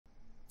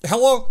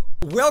Hello,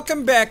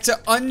 welcome back to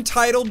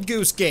Untitled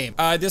Goose Game.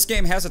 This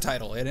game has a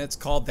title, and it's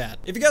called that.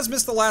 If you guys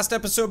missed the last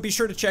episode, be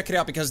sure to check it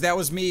out, because that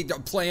was me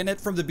playing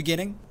it from the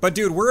beginning. But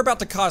dude, we're about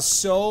to cause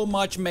so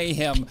much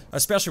mayhem,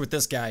 especially with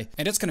this guy,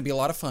 and it's gonna be a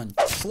lot of fun.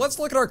 So let's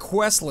look at our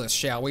quest list,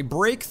 shall we?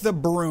 Break the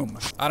broom.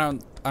 I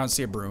don't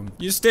see a broom.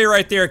 You stay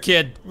right there,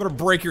 kid. I'm gonna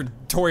break your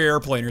toy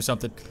airplane or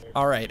something.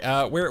 All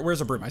right,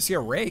 where's a broom? I see a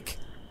rake.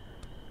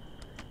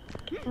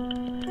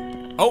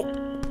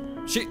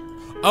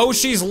 Oh,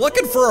 she's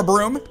looking for a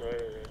broom.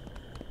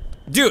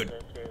 Dude,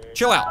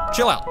 chill out,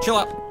 chill out, chill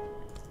out.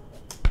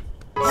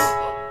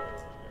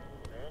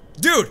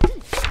 Dude,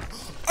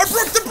 I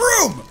broke the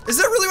broom! Is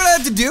that really what I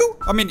had to do?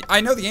 I mean,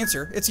 I know the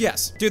answer, it's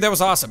yes. Dude, that was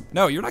awesome.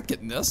 No, you're not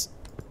getting this.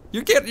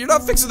 You're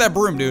not fixing that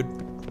broom, dude.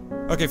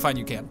 Okay, fine,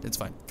 you can, it's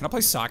fine. Can I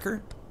play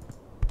soccer?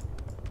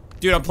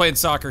 Dude, I'm playing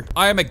soccer.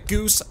 I am a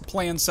goose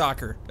playing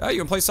soccer. Oh,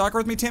 you wanna play soccer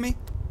with me, Timmy?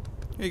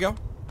 Here you go.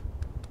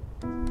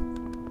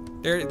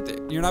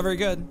 You're not very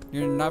good.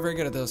 You're not very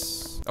good at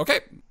this.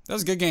 Okay, that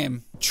was a good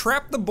game.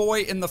 Trap the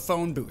boy in the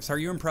phone booth. Are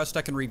you impressed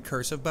I can read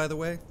cursive, by the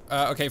way?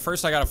 Okay,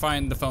 first I gotta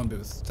find the phone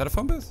booth. Is that a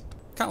phone booth?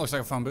 Kinda looks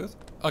like a phone booth.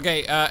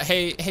 Okay,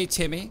 hey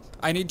Timmy,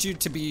 I need you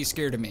to be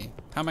scared of me.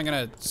 How am I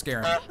gonna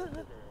scare him?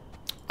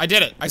 I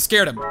did it, I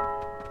scared him.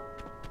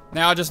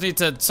 Now I just need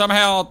to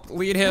somehow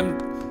lead him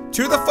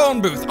to the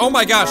phone booth. Oh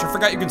my gosh, I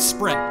forgot you can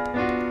sprint.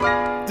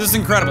 This is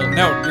incredible.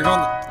 No, you're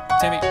going,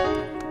 Timmy.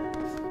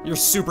 You're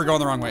super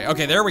going the wrong way.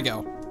 Okay, there we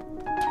go.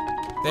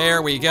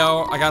 There we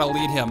go. I gotta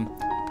lead him.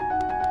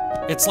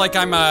 It's like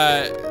I'm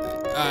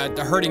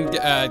herding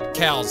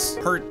cows.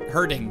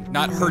 Herding,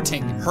 not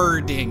hurting.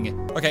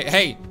 Herding. Okay,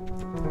 hey.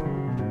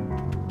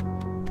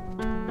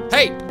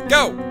 Hey,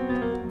 go!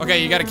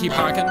 Okay, you gotta keep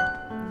honking.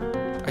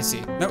 I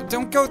see. No,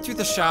 don't go through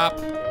the shop.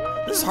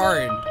 This is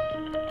hard.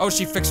 Oh,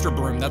 she fixed her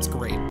broom. That's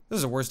great. This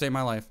is the worst day of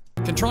my life.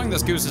 Controlling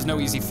this goose is no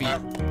easy feat.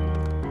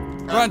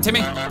 Run, Timmy!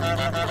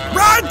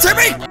 Run,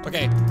 Timmy!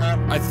 Okay,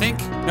 I think,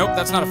 nope,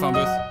 that's not a phone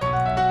booth.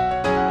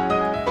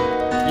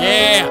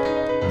 Yeah!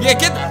 Yeah,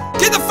 get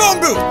the phone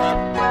booth!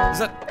 Is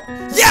that,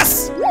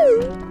 yes!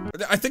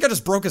 I think I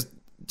just broke his,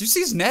 did you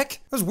see his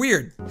neck? That was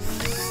weird.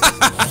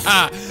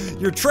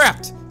 You're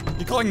trapped.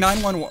 You're calling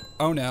 911,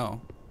 oh no.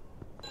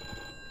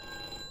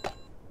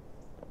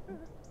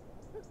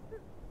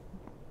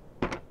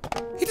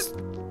 He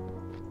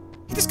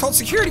just called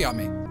security on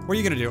me. What are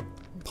you gonna do,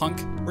 punk?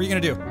 What are you gonna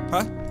do,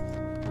 huh?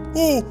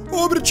 Oh,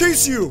 I'm gonna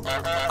chase you.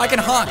 I can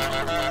honk.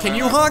 Can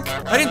you honk?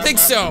 I didn't think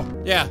so.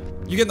 Yeah,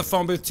 you get in the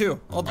phone booth too.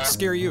 I'll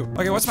scare you.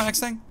 Okay, what's my next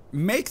thing?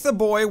 Make the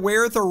boy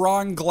wear the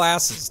wrong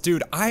glasses.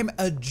 Dude, I'm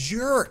a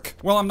jerk.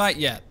 Well, I'm not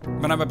yet,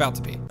 but I'm about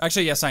to be.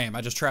 Actually, yes, I am.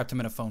 I just trapped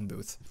him in a phone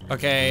booth.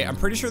 Okay, I'm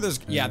pretty sure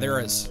yeah, there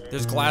is.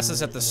 There's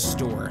glasses at the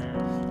store.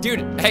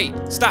 Dude, hey,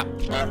 stop.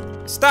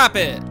 Stop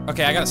it.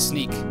 Okay, I gotta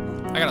sneak.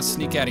 I gotta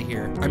sneak out of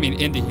here. I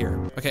mean, into here.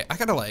 Okay, I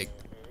gotta like,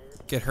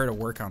 get her to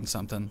work on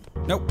something.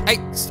 Nope, hey,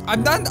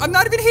 I'm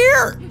not even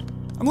here.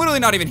 I'm literally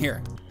not even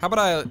here. How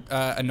about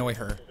I annoy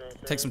her?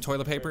 Take some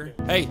toilet paper.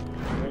 Hey,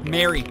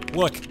 Mary,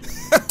 look.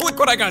 Look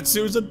what I got,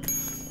 Susan.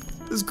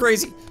 This is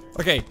crazy.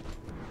 Okay,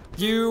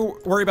 you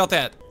worry about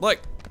that. Look,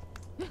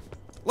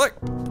 look.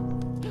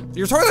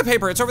 Your toilet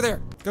paper, it's over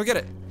there. Go get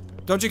it.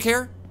 Don't you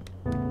care?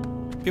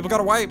 People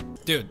gotta wipe.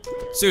 Dude,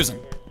 Susan,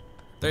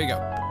 there you go.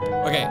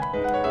 Okay,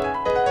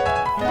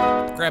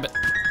 grab it.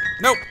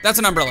 Nope, that's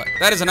an umbrella.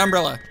 That is an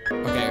umbrella.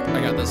 Okay, I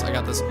got this, I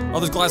got this.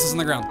 Oh, there's glasses on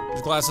the ground.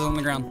 There's glasses on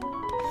the ground.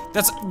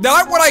 That's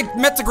not what I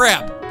meant to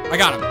grab. I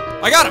got him.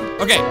 I got him.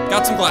 Okay,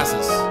 got some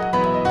glasses.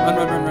 Run,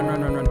 run, run, run,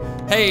 run, run,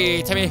 run.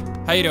 Hey, Timmy,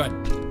 how you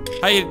doing?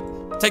 How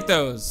you, take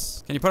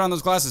those. Can you put on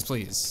those glasses,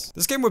 please?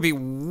 This game would be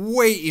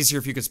way easier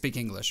if you could speak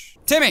English.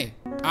 Timmy,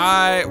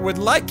 I would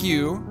like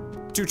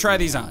you to try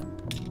these on.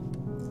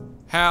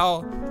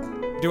 How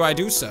do I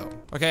do so?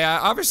 Okay, I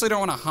obviously don't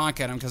want to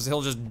honk at him because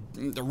he'll just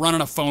run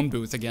in a phone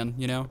booth again,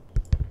 you know?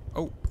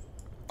 Oh.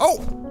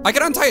 Oh! I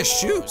can untie his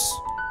shoes!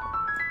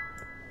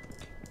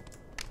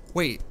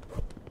 Wait.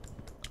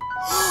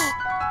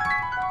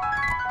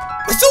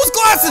 I stole his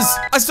glasses!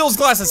 I stole his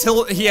glasses.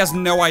 He has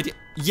no idea.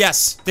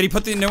 Yes. Did he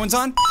put the new ones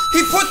on?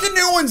 He put the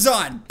new ones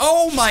on!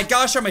 Oh my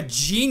gosh, I'm a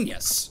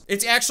genius.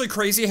 It's actually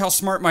crazy how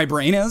smart my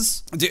brain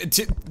is.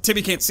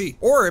 Timmy can't see.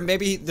 Or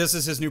maybe this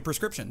is his new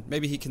prescription.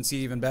 Maybe he can see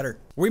even better.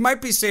 We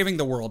might be saving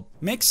the world.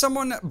 Make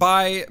someone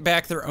buy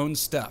back their own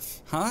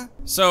stuff, huh?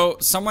 So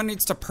someone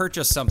needs to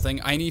purchase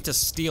something. I need to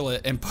steal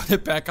it and put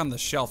it back on the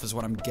shelf is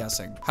what I'm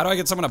guessing. How do I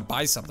get someone to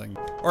buy something?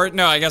 Or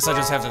no, I guess I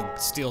just have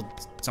to steal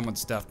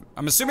someone's stuff.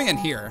 I'm assuming in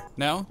here,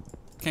 no?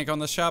 Can't go in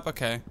the shop?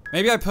 Okay.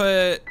 Maybe I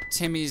put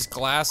Timmy's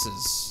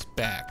glasses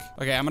back.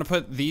 Okay, I'm gonna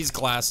put these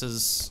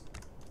glasses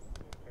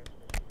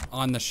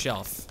on the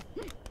shelf.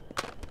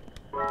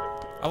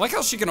 I like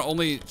how she can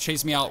only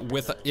chase me out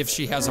with if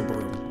she has a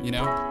broom, you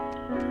know?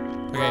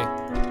 Okay,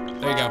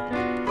 there you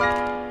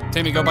go.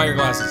 Timmy, go buy your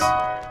glasses.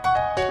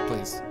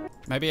 Please.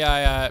 Maybe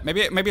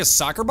maybe a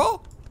soccer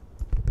ball?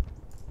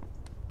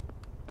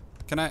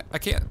 Can I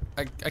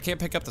can't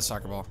pick up the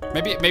soccer ball.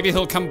 Maybe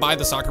he'll come buy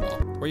the soccer ball.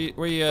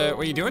 What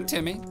are you doing,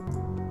 Timmy?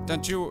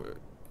 Don't you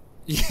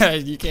Yeah,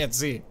 you can't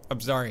see. I'm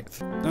sorry.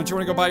 Don't you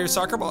want to go buy your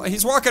soccer ball?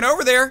 He's walking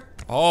over there.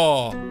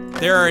 Oh,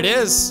 there it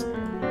is.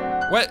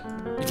 What?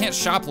 You can't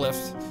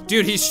shoplift.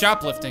 Dude, he's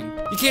shoplifting.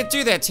 You can't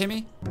do that,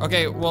 Timmy.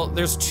 Okay, well,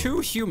 there's 2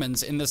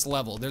 humans in this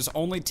level. There's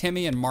only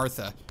Timmy and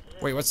Martha.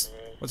 Wait, what's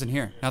in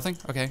here? Nothing?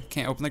 Okay,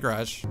 can't open the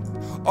garage.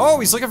 Oh,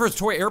 he's looking for his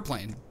toy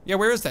airplane. Yeah,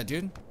 where is that,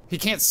 dude? He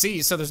can't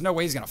see, so there's no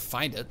way he's gonna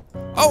find it.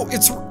 Oh,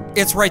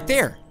 it's right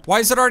there. Why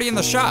is it already in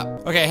the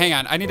shop? Okay, hang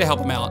on, I need to help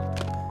him out.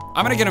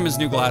 I'm gonna get him his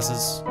new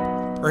glasses,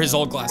 or his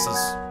old glasses.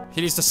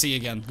 He needs to see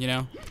again, you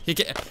know?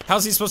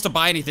 How's he supposed to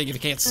buy anything if he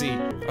can't see?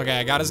 Okay,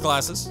 I got his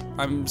glasses.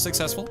 I'm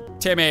successful.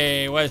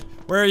 Timmy, where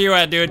are you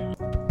at, dude?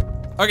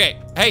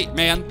 Okay, hey,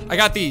 man, I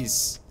got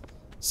these.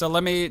 So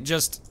let me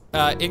just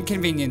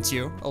inconvenience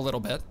you a little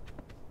bit.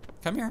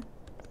 Come here.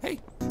 Hey,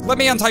 let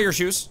me untie your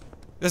shoes.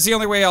 That's the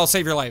only way I'll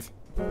save your life.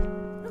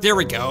 There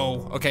we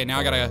go. Okay, now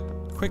I gotta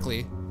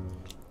quickly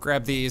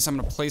grab these. I'm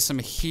gonna place them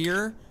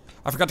here.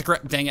 I forgot to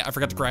grab, dang it, I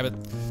forgot to grab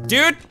it.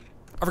 Dude,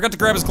 I forgot to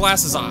grab his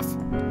glasses off.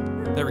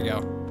 There we go.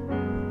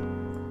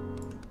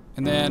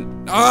 And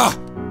then,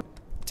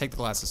 take the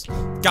glasses.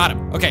 Got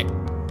him, okay.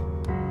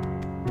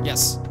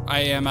 Yes,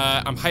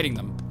 I'm hiding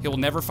them. He will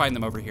never find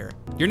them over here.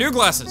 Your new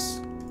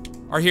glasses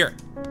are here.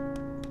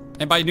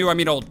 And by new, I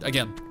mean old,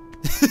 again.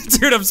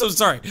 Dude, I'm so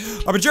sorry.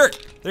 I'm a jerk.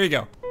 There you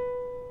go.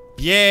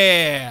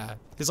 Yeah.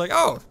 He's like,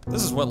 oh,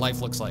 this is what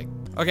life looks like.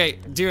 Okay,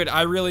 dude,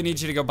 I really need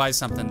you to go buy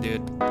something,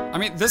 dude. I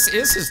mean, this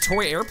is his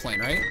toy airplane,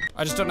 right?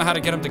 I just don't know how to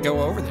get him to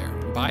go over there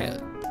and buy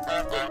it.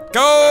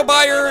 Go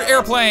buy your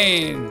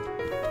airplane.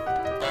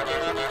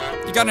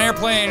 You got an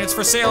airplane, it's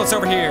for sale, it's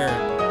over here.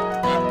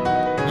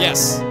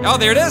 Yes. Oh,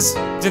 there it is.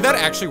 Did that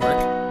actually work?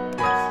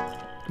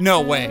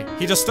 No way.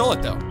 He just stole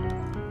it, though.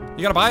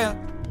 You gotta buy it.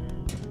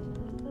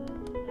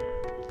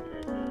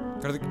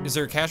 Is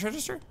there a cash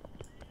register?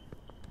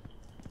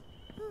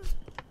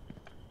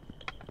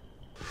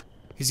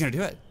 He's gonna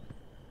do it.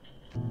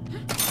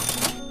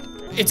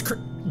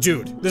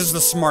 Dude, this is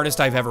the smartest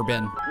I've ever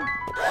been.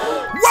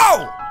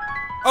 Whoa!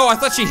 Oh, I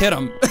thought she hit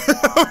him.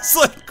 I was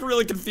like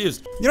really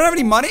confused. You don't have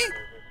any money?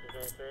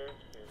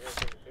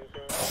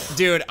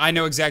 Dude, I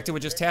know exactly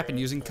what just happened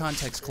using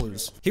context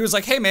clues. He was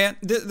like, hey man,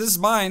 this is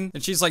mine.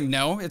 And she's like,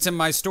 no, it's in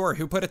my store.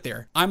 Who put it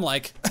there? I'm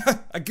like,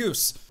 a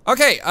goose.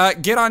 Okay,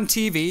 get on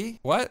TV.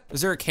 What?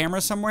 Is there a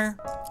camera somewhere?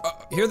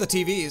 Here are the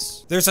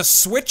TVs. There's a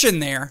switch in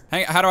there.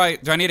 Hey,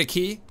 do I need a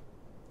key?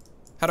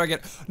 How do I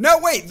get, no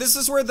wait, this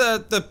is where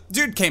the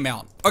dude came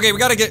out. Okay, we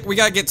gotta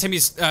get Timmy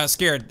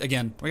scared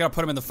again. We gotta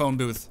put him in the phone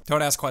booth.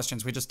 Don't ask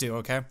questions, we just do,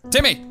 okay?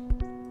 Timmy!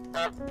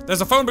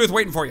 There's a phone booth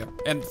waiting for you.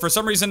 And for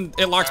some reason,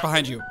 it locks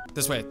behind you.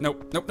 This way,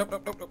 nope.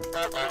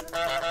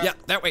 Yeah,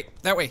 that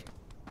way.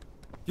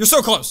 You're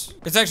so close.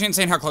 It's actually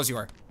insane how close you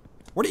are.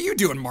 What are you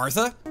doing,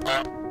 Martha?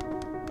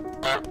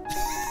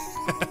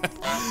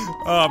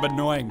 Oh, I'm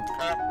annoying.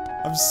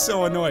 I'm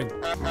so annoying.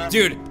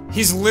 Dude,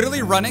 he's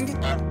literally running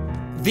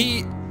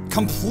the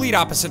complete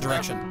opposite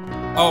direction.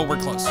 Oh, we're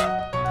close.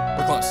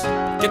 We're close.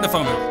 Get in the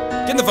phone booth.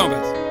 Get in the phone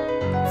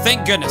booth.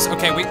 Thank goodness.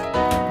 Okay,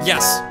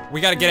 yes, we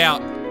gotta get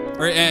out.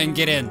 And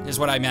get in is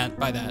what I meant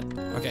by that.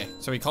 Okay,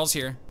 so he calls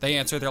here. They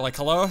answer. They're like,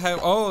 hello?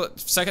 Oh,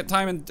 second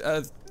time in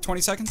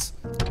 20 seconds?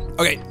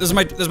 Okay, this is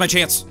my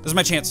chance. This is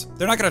my chance.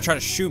 They're not gonna try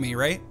to shoo me,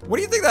 right? What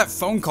do you think that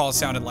phone call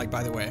sounded like,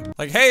 by the way?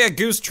 Like, hey, a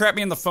goose trapped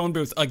me in the phone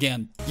booth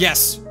again.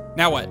 Yes.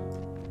 Now what?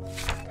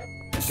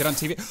 Get on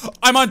TV.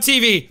 I'm on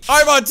TV.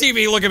 I'm on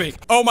TV. Look at me.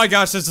 Oh my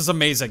gosh, this is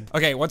amazing.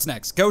 Okay, what's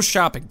next? Go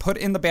shopping. Put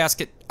in the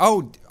basket.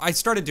 Oh, I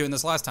started doing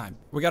this last time.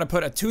 We gotta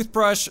put a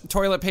toothbrush,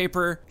 toilet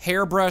paper,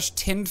 hairbrush,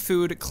 tinned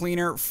food,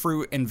 cleaner,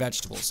 fruit, and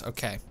vegetables.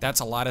 Okay,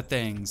 that's a lot of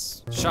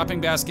things. Shopping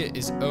basket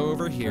is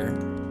over here.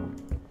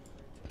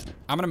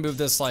 I'm gonna move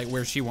this like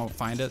where she won't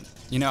find it.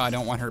 You know, I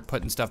don't want her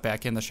putting stuff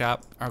back in the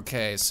shop.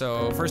 Okay,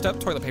 so first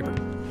up, toilet paper.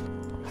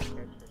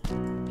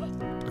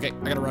 Okay,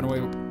 I gotta run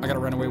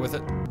away with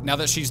it. Now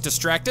that she's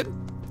distracted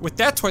with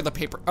that toilet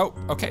paper. Oh,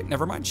 okay,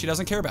 never mind. She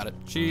doesn't care about it.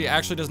 She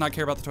actually does not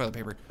care about the toilet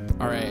paper.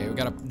 All right, we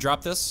gotta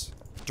drop this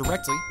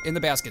directly in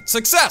the basket.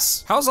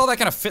 Success! How's all that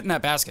gonna fit in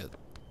that basket?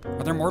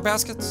 Are there more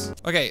baskets?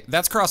 Okay,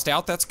 that's crossed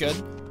out, that's good.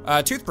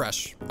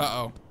 Toothbrush.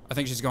 Uh-oh, I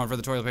think she's going for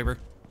the toilet paper.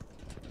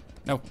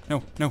 No,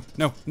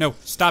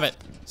 stop it.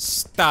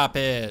 Stop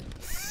it.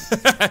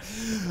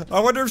 I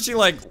wonder if she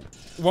like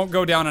won't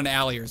go down an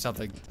alley or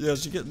something. Yeah,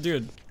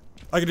 dude.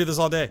 I can do this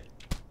all day.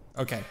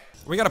 Okay,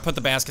 we gotta put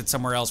the basket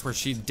somewhere else where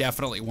she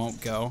definitely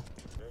won't go.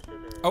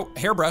 Oh,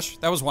 hairbrush,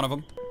 that was one of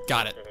them.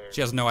 Got it,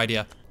 she has no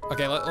idea.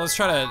 Okay, let's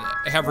try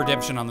to have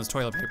redemption on this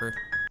toilet paper.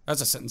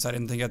 That's a sentence I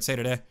didn't think I'd say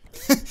today.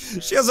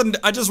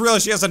 I just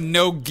realized she has a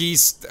no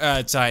geese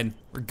sign.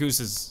 Or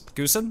gooses.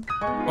 Goosen?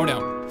 Oh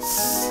no.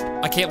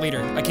 I can't lead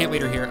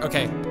her here,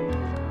 okay.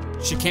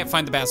 She can't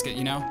find the basket,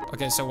 you know?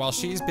 Okay, so while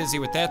she's busy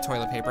with that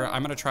toilet paper,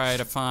 I'm gonna try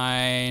to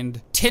find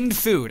tinned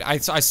food. I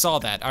saw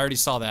that, I already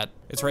saw that.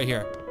 It's right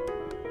here.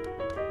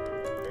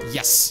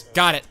 Yes,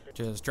 got it.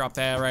 Just drop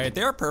that right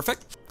there,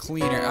 perfect.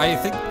 Cleaner, I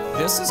think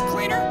this is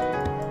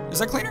cleaner? Is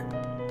that cleaner?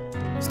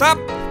 Stop,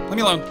 leave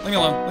me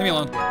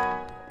alone.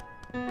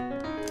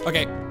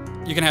 Okay,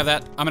 You can have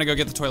that. I'm gonna go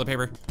get the toilet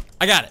paper.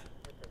 I got it.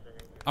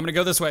 I'm gonna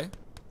go this way,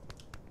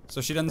 so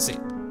she doesn't see.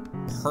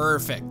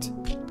 Perfect.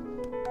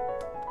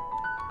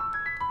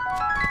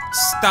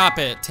 Stop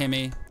it,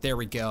 Timmy. There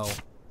we go.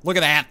 Look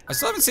at that. I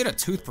still haven't seen a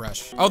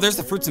toothbrush. Oh, there's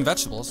the fruits and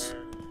vegetables.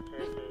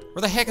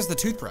 Where the heck is the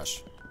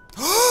toothbrush?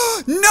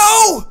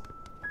 No!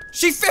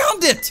 She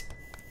found it!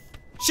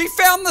 She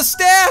found the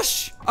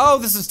stash! Oh,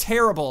 this is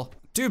terrible.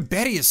 Dude,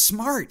 Betty is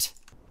smart.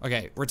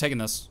 Okay, we're taking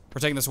this.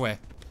 We're taking this away.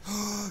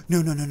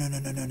 No, no, no, no, no,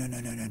 no, no, no, no,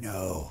 no, no,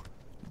 no.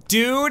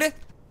 Dude,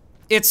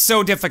 it's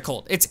so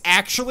difficult. It's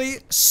actually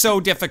so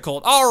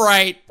difficult. All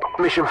right.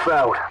 Mission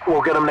failed.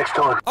 We'll get them next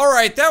time. All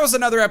right, that was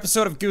another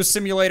episode of Goose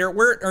Simulator.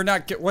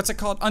 What's it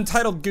called?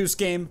 Untitled Goose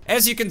Game.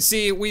 As you can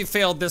see, we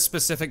failed this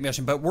specific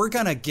mission, but we're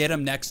gonna get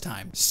him next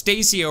time.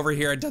 Stacy over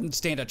here doesn't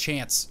stand a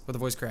chance with a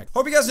voice crack.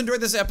 Hope you guys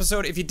enjoyed this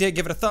episode. If you did,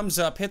 give it a thumbs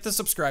up, hit the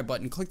subscribe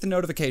button, click the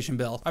notification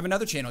bell. I have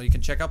another channel you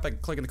can check out by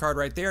clicking the card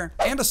right there,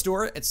 and a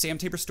store at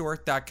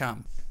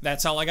samtaborstore.com.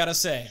 That's all I gotta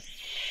say.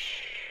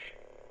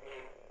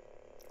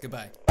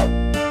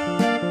 Goodbye.